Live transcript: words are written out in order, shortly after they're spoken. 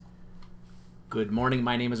Good morning.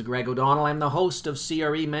 My name is Greg O'Donnell. I'm the host of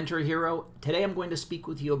CRE Mentor Hero. Today I'm going to speak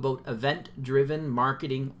with you about event-driven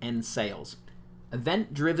marketing and sales.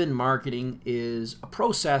 Event-driven marketing is a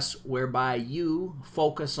process whereby you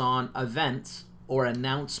focus on events or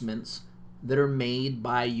announcements that are made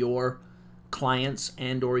by your clients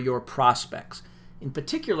and or your prospects. In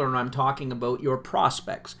particular, I'm talking about your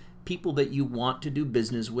prospects, people that you want to do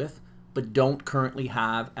business with but don't currently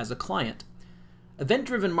have as a client.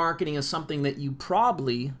 Event-driven marketing is something that you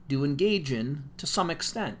probably do engage in to some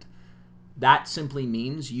extent. That simply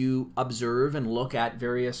means you observe and look at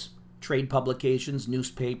various trade publications,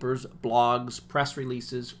 newspapers, blogs, press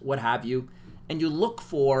releases, what have you, and you look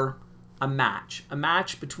for a match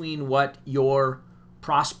between what your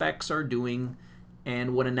prospects are doing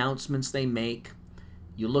and what announcements they make.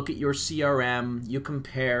 You look at your CRM, you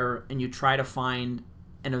compare, and you try to find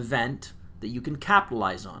an event that you can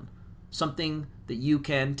capitalize on, something that you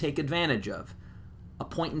can take advantage of, a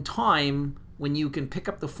point in time when you can pick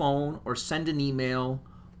up the phone or send an email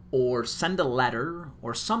or send a letter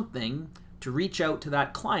or something to reach out to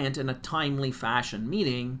that client in a timely fashion,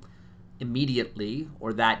 meaning immediately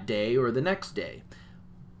or that day or the next day.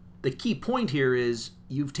 The key point here is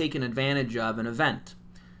you've taken advantage of an event,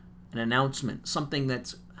 an announcement, something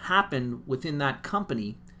that's happened within that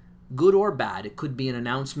company, good or bad. It could be an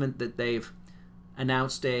announcement that they've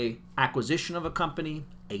announced a acquisition of a company,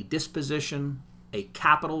 a disposition, a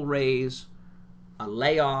capital raise, a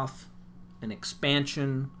layoff, an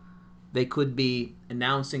expansion. They could be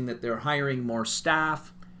announcing that they're hiring more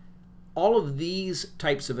staff. All of these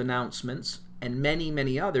types of announcements and many,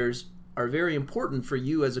 many others are very important for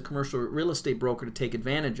you as a commercial real estate broker to take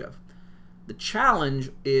advantage of. The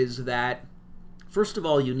challenge is that, first of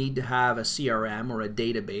all, you need to have a CRM or a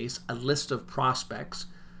database, a list of prospects,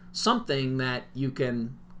 something that you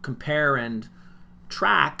can compare and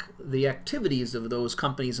track the activities of those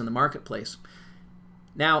companies in the marketplace.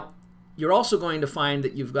 Now, you're also going to find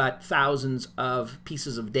that you've got thousands of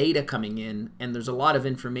pieces of data coming in, and there's a lot of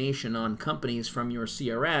information on companies from your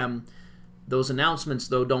CRM. Those announcements,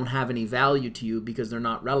 though, don't have any value to you because they're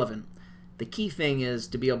not relevant. The key thing is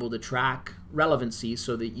to be able to track relevancy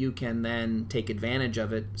so that you can then take advantage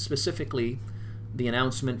of it, specifically the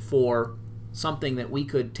announcement for something that we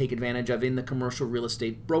could take advantage of in the commercial real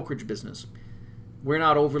estate brokerage business. We're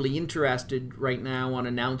not overly interested right now on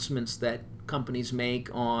announcements that companies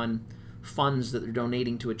make on funds that they're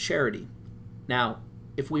donating to a charity. Now,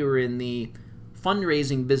 if we were in the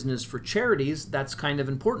fundraising business for charities, that's kind of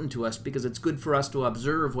important to us because it's good for us to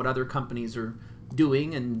observe what other companies are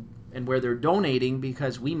doing and where they're donating,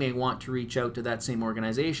 because we may want to reach out to that same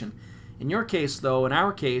organization. In your case, though, in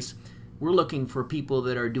our case, we're looking for people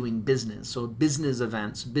that are doing business, so business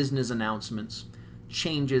events, business announcements,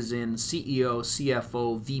 changes in CEO,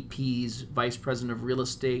 CFO, VPs, Vice President of Real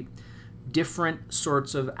Estate, different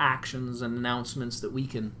sorts of actions and announcements that we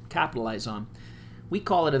can capitalize on. We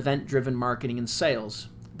call it event-driven marketing and sales.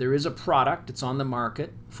 There is a product, it's on the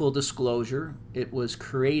market, full disclosure. It was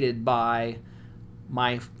created by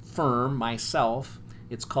my firm, myself.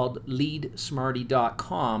 It's called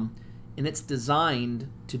LeadSmarty.com. And it's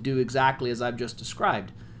designed to do exactly as I've just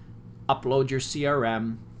described. Upload your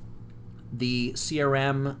CRM. The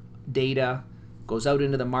CRM data goes out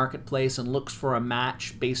into the marketplace and looks for a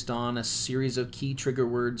match based on a series of key trigger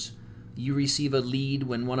words. You receive a lead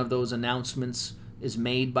when one of those announcements is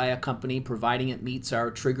made by a company, providing it meets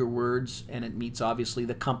our trigger words and it meets obviously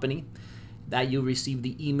the company. That you receive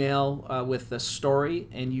the email with the story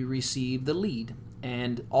and you receive the lead.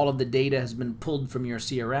 And all of the data has been pulled from your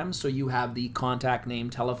CRM, so you have the contact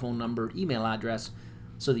name, telephone number, email address,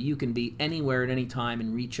 so that you can be anywhere at any time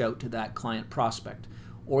and reach out to that client prospect.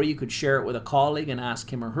 Or you could share it with a colleague and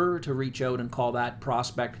ask him or her to reach out and call that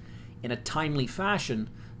prospect in a timely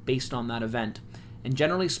fashion based on that event. And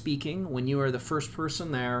generally speaking, when you are the first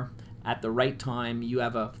person there at the right time, you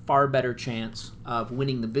have a far better chance of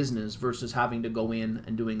winning the business versus having to go in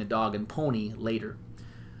and doing a dog and pony later.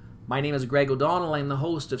 My name is Greg O'Donnell. I'm the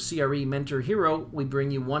host of CRE Mentor Hero. We bring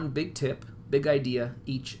you one big tip, big idea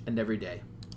each and every day.